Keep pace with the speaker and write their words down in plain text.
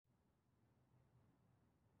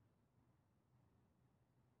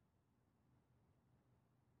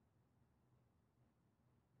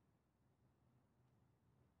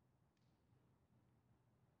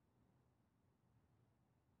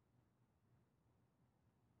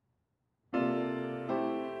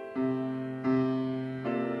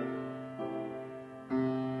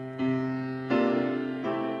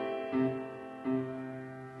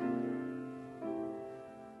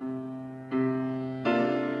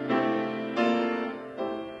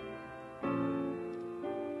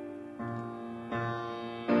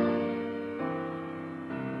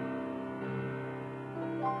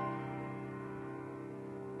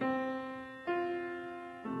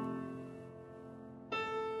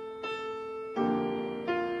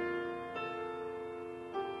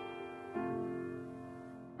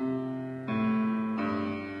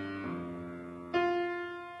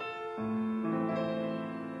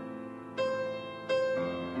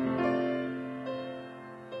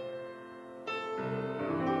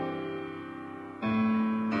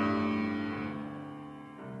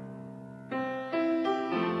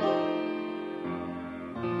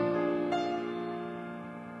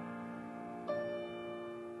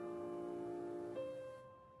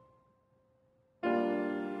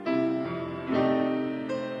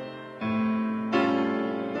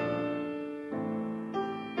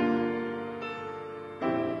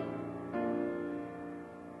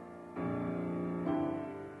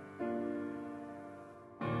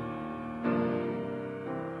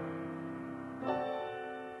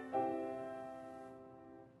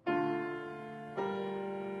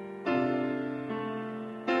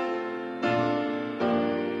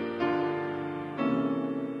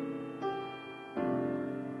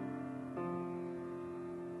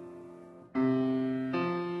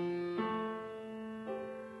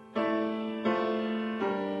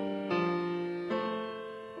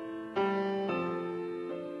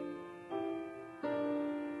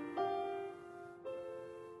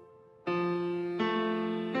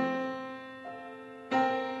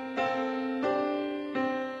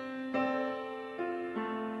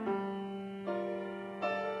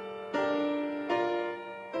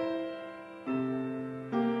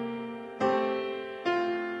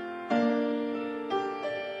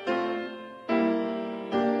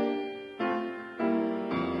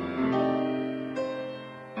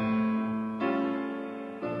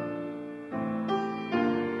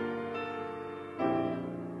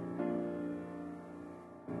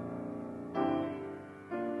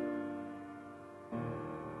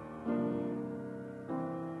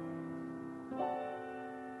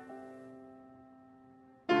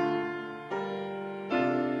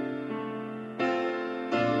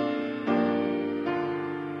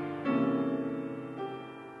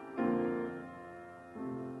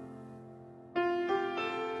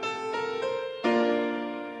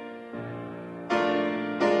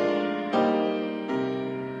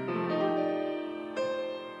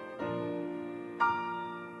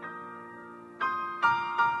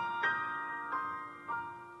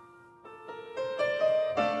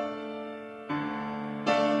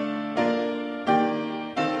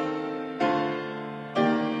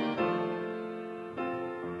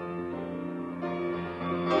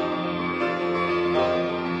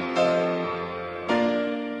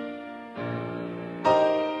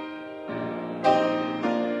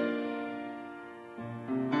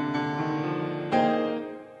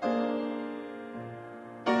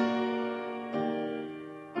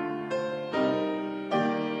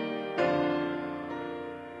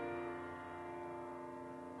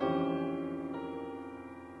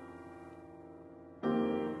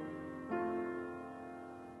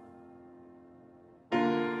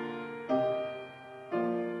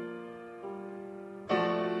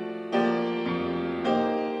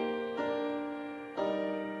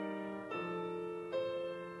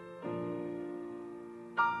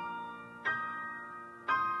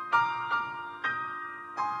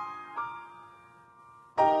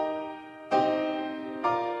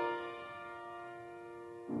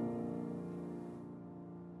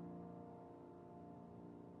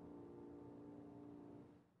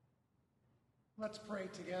Let's pray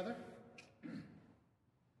together.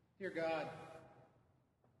 Dear God,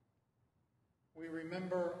 we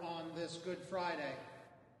remember on this Good Friday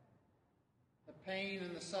the pain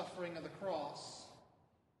and the suffering of the cross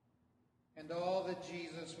and all that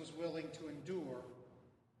Jesus was willing to endure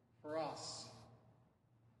for us.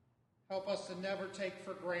 Help us to never take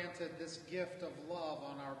for granted this gift of love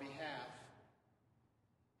on our behalf.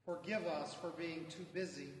 Forgive us for being too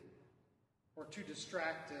busy or too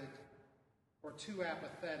distracted or too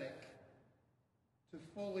apathetic to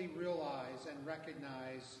fully realize and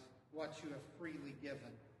recognize what you have freely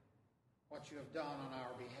given, what you have done on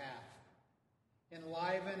our behalf.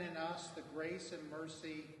 Enliven in us the grace and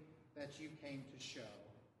mercy that you came to show.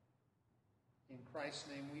 In Christ's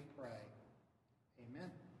name we pray.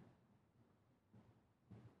 Amen.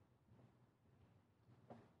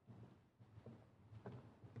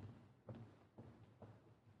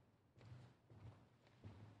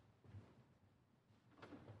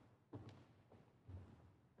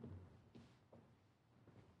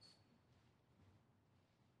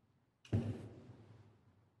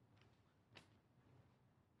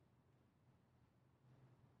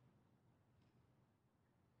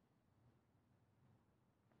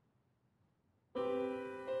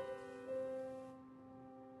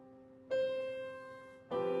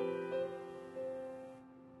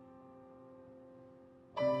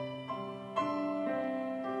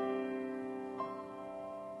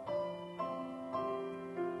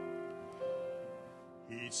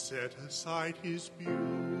 He set aside his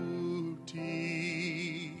beauty.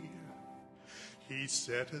 He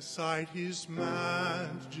set aside his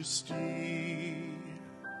majesty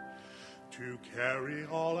to carry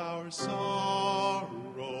all our sorrows,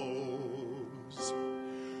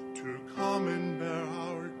 to come and bear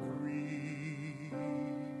our griefs.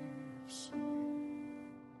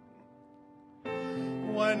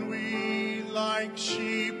 When we like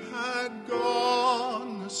sheep had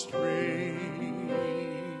gone astray,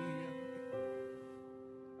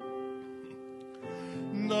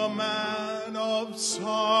 the man of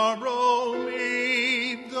sorrow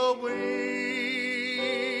made the way.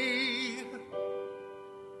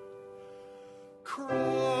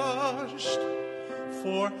 Crushed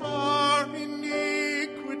for our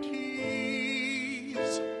iniquities,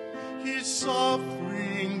 his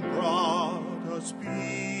suffering brought us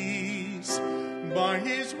peace. By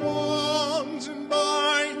his wounds and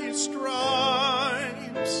by his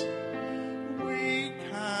stripes, we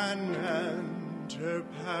can enter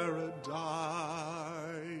paradise.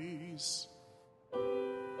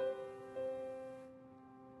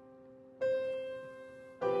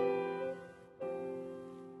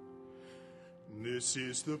 This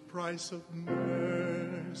is the price of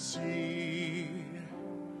mercy.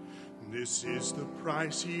 This is the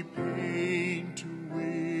price he paid to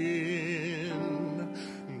win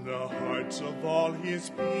the hearts of all his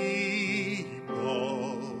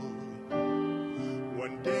people.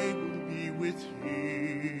 One day we'll be with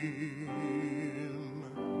him.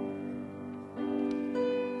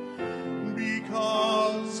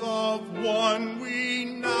 Because of one we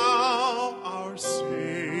now are saved.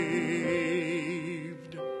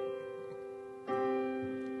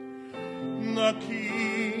 The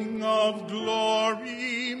King of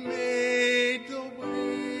glory made the way.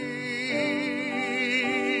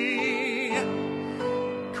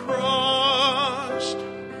 Crushed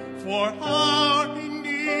for our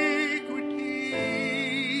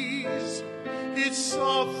iniquities, his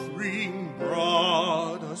suffering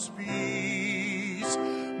brought us peace.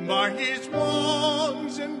 By his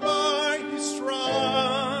wounds and by his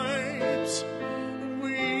stripes,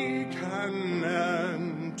 we can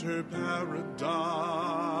enter paradise.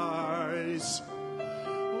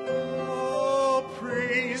 Oh,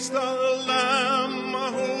 praise the Lamb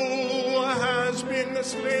who has been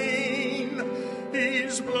slain.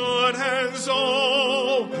 His blood has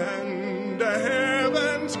opened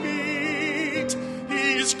heaven's gate.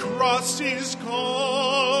 His cross is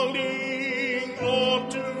calling all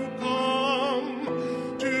to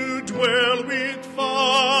come, to dwell with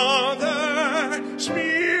Father,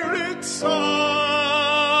 Spirit, Son.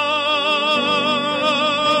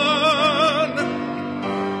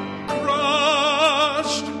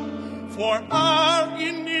 Crushed for our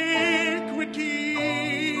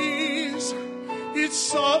iniquities, his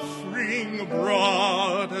suffering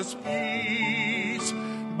brought us peace.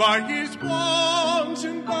 By his wounds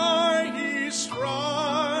and by his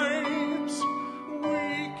stripes,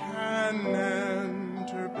 we can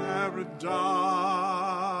enter paradise.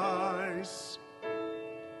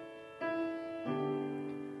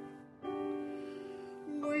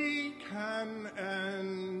 We can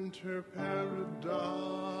enter paradise.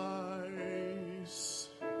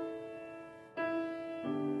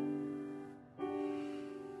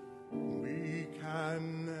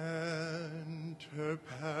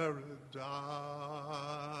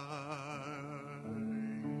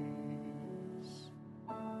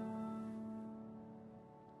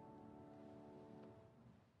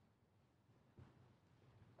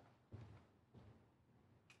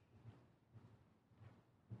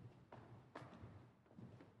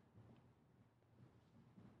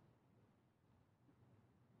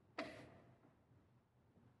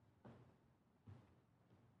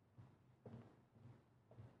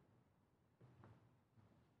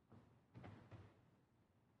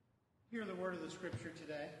 Hear the word of the Scripture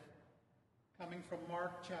today, coming from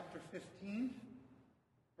Mark chapter 15,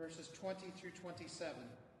 verses 20 through 27.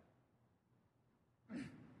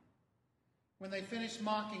 When they finished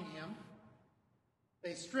mocking him,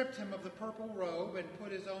 they stripped him of the purple robe and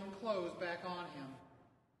put his own clothes back on him.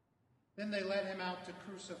 Then they led him out to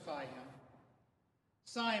crucify him.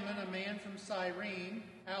 Simon, a man from Cyrene,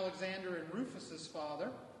 Alexander and Rufus's father,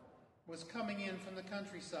 was coming in from the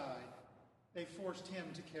countryside. They forced him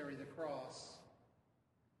to carry the cross.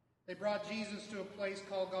 They brought Jesus to a place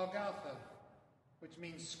called Golgotha, which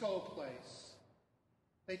means skull place.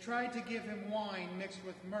 They tried to give him wine mixed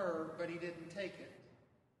with myrrh, but he didn't take it.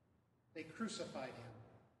 They crucified him.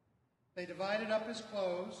 They divided up his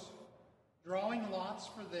clothes, drawing lots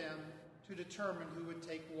for them to determine who would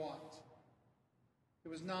take what. It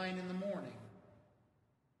was 9 a.m.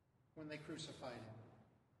 when they crucified him.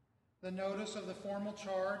 The notice of the formal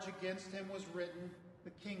charge against him was written, "The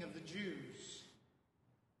King of the Jews."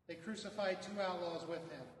 They crucified 2 outlaws with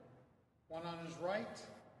him, one on his right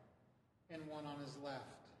and one on his left.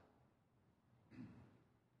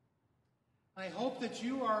 I hope that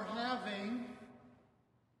you are having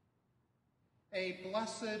a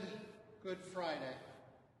blessed Good Friday.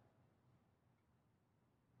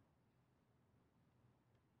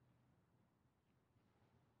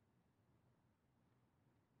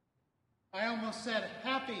 I almost said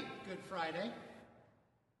Happy Good Friday,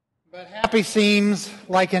 but happy seems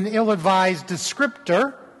like an ill-advised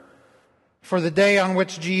descriptor for the day on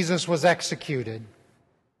which Jesus was executed.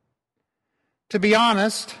 To be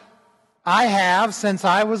honest, I have, since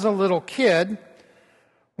I was a little kid,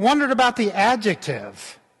 wondered about the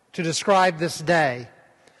adjective to describe this day.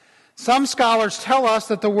 Some scholars tell us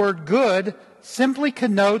that the word good simply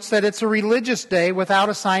connotes that it's a religious day without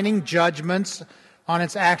assigning judgments on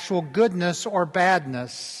its actual goodness or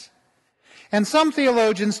badness. And some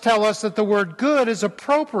theologians tell us that the word good is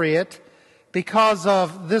appropriate because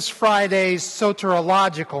of this Friday's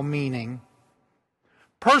soteriological meaning.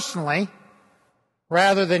 Personally,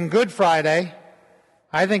 rather than Good Friday,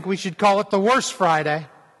 I think we should call it the Worst Friday.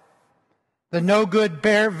 The no good,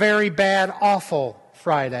 very bad, awful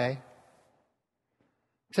Friday.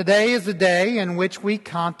 Today is the day in which we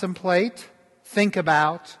contemplate, think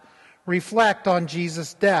about, reflect on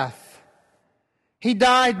Jesus' death. He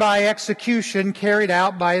died by execution carried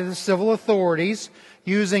out by the civil authorities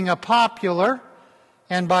using a popular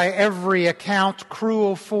and by every account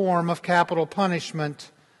cruel form of capital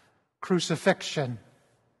punishment, crucifixion.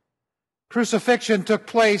 Crucifixion took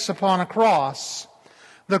place upon a cross.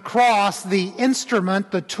 The cross, the instrument,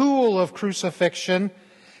 the tool of crucifixion,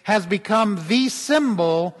 has become the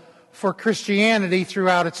symbol for Christianity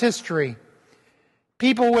throughout its history.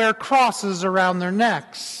 People wear crosses around their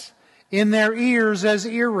necks, in their ears as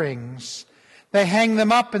earrings. They hang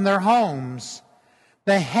them up in their homes.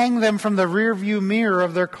 They hang them from the rearview mirror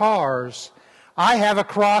of their cars. I have a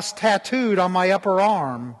cross tattooed on my upper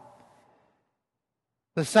arm.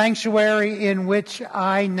 The sanctuary in which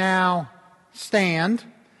I now stand,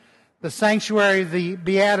 the sanctuary of the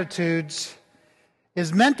Beatitudes,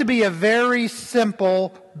 is meant to be a very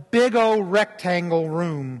simple, big old rectangle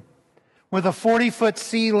room with a 40-foot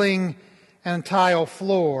ceiling and tile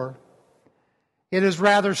floor. It is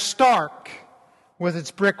rather stark with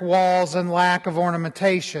its brick walls and lack of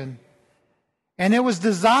ornamentation. And it was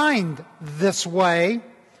designed this way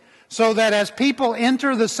so that as people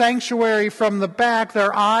enter the sanctuary from the back,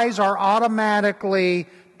 their eyes are automatically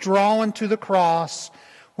drawn to the cross,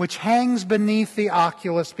 which hangs beneath the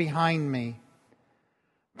oculus behind me.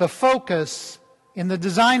 The focus in the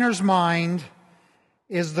designer's mind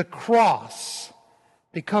is the cross,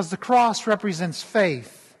 because the cross represents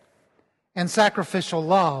faith and sacrificial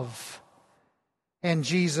love and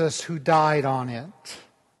Jesus who died on it.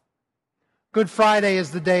 Good Friday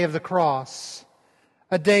is the day of the cross,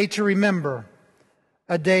 a day to remember,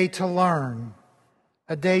 a day to learn,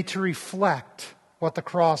 a day to reflect what the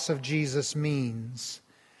cross of Jesus means.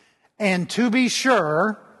 And to be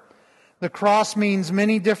sure, the cross means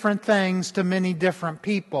many different things to many different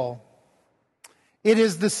people. It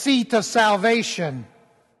is the seat of salvation.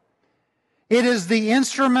 It is the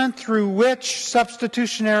instrument through which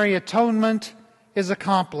substitutionary atonement is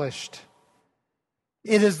accomplished.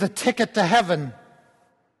 It is the ticket to heaven.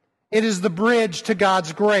 It is the bridge to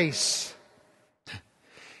God's grace.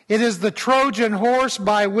 It is the Trojan horse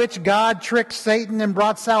by which God tricked Satan and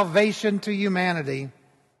brought salvation to humanity.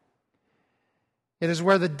 It is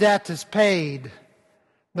where the debt is paid,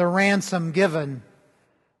 the ransom given,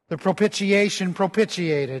 the propitiation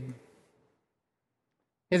propitiated.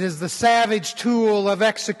 It is the savage tool of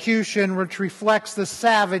execution which reflects the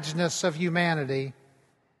savageness of humanity.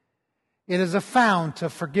 It is a fount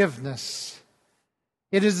of forgiveness.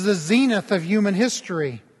 It is the zenith of human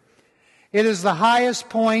history. It is the highest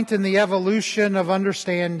point in the evolution of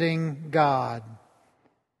understanding God.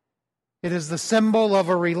 It is the symbol of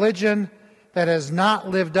a religion that has not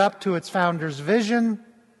lived up to its founder's vision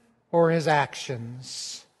or his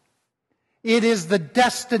actions. It is the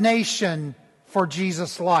destination for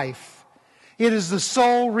Jesus' life. It is the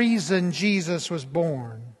sole reason Jesus was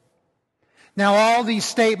born. Now, all these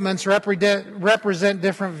statements represent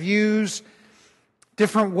different views,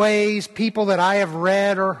 different ways people that I have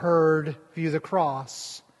read or heard view the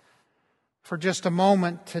cross. For just a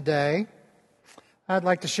moment today, I'd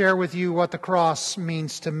like to share with you what the cross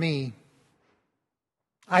means to me.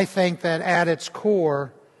 I think that at its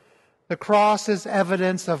core, the cross is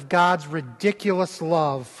evidence of God's ridiculous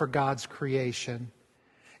love for God's creation,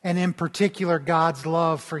 and in particular, God's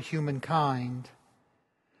love for humankind.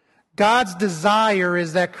 God's desire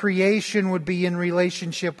is that creation would be in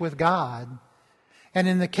relationship with God. And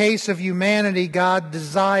in the case of humanity, God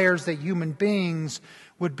desires that human beings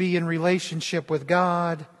would be in relationship with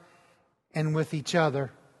God and with each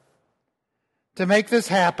other. To make this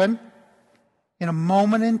happen, in a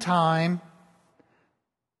moment in time,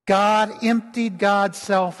 God emptied God's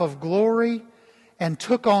self of glory and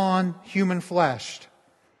took on human flesh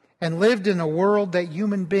and lived in a world that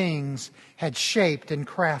human beings had shaped and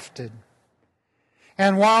crafted.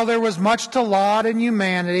 And while there was much to laud in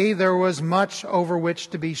humanity, there was much over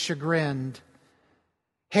which to be chagrined.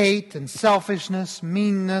 Hate and selfishness,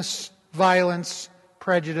 meanness, violence,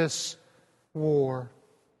 prejudice, war.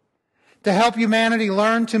 To help humanity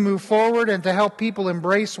learn to move forward and to help people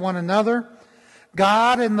embrace one another,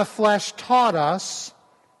 God in the flesh taught us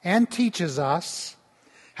and teaches us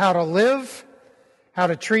how to live, how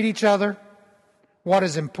to treat each other, what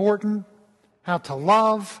is important, how to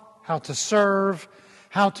love, how to serve,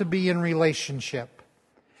 how to be in relationship.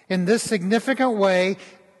 In this significant way,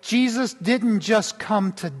 Jesus didn't just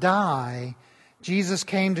come to die. Jesus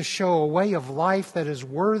came to show a way of life that is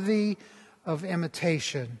worthy of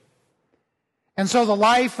imitation. And so the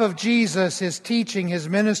life of Jesus, his teaching, his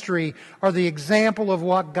ministry, are the example of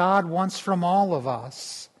what God wants from all of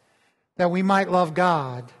us. That we might love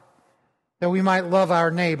God, that we might love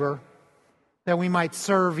our neighbor, that we might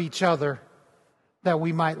serve each other, that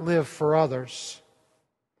we might live for others.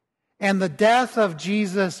 And the death of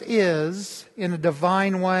Jesus is, in a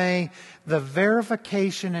divine way, the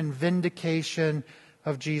verification and vindication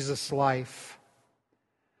of Jesus' life.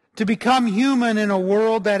 To become human in a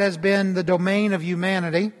world that has been the domain of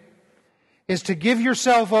humanity is to give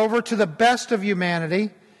yourself over to the best of humanity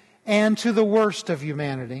and to the worst of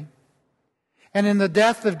humanity. And in the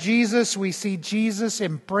death of Jesus, we see Jesus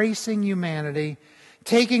embracing humanity,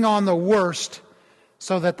 taking on the worst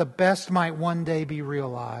so that the best might one day be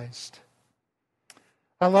realized.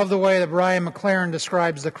 I love the way that Brian McLaren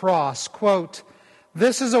describes the cross. Quote,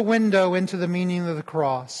 "This is a window into the meaning of the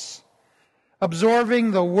cross.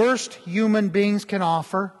 Absorbing the worst human beings can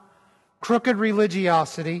offer, crooked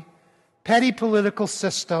religiosity, petty political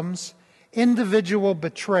systems, individual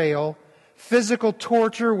betrayal, physical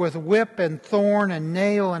torture with whip and thorn and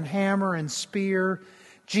nail and hammer and spear,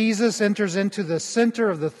 Jesus enters into the center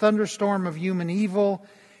of the thunderstorm of human evil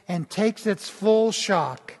and takes its full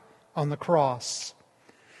shock on the cross.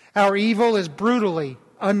 Our evil is brutally,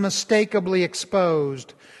 unmistakably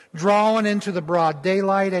exposed, drawn into the broad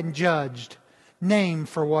daylight and judged, named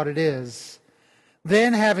for what it is.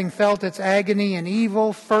 Then, having felt its agony and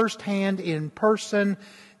evil firsthand in person,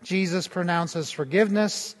 Jesus pronounces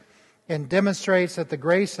forgiveness and demonstrates that the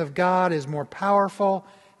grace of God is more powerful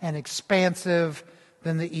and expansive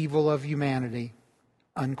than the evil of humanity."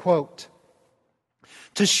 Unquote.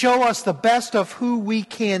 To show us the best of who we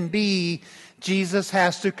can be, Jesus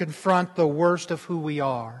has to confront the worst of who we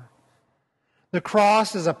are. The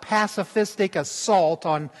cross is a pacifistic assault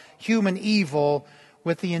on human evil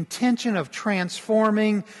with the intention of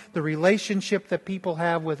transforming the relationship that people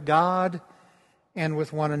have with God and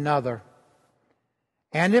with one another.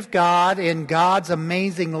 And if God, in God's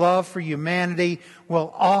amazing love for humanity,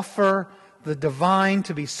 will offer the divine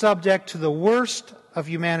to be subject to the worst of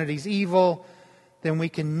humanity's evil, then we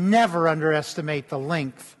can never underestimate the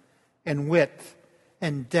length and width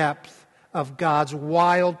and depth of God's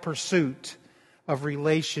wild pursuit of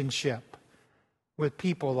relationship with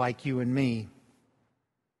people like you and me.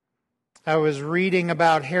 I was reading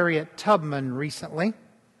about Harriet Tubman recently,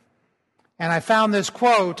 and I found this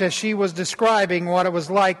quote as she was describing what it was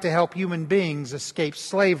like to help human beings escape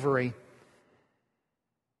slavery.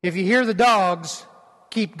 "If you hear the dogs,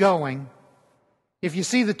 keep going. If you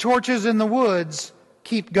see the torches in the woods,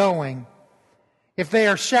 keep going. If they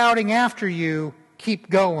are shouting after you, keep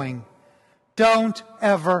going. Don't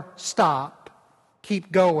ever stop.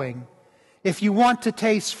 Keep going. If you want to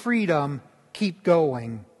taste freedom, keep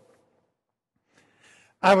going.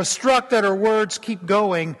 I was struck that her words, keep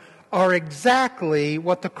going, are exactly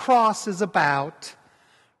what the cross is about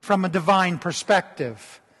from a divine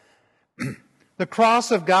perspective. The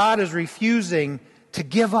cross of God is refusing to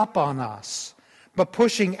give up on us, but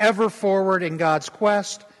pushing ever forward in God's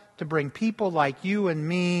quest to bring people like you and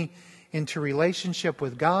me into relationship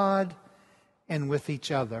with God and with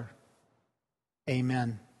each other.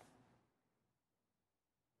 Amen.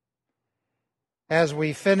 As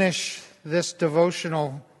we finish this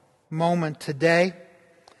devotional moment today,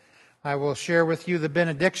 I will share with you the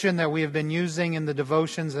benediction that we have been using in the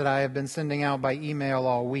devotions that I have been sending out by email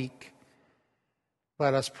all week.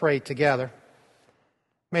 Let us pray together.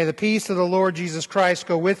 May the peace of the Lord Jesus Christ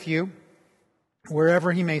go with you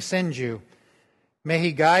wherever He may send you. May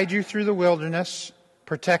He guide you through the wilderness,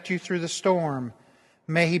 protect you through the storm.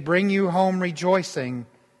 May He bring you home rejoicing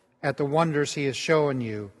at the wonders He has shown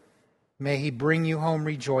you. May He bring you home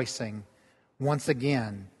rejoicing once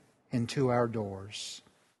again into our doors.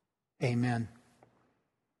 Amen.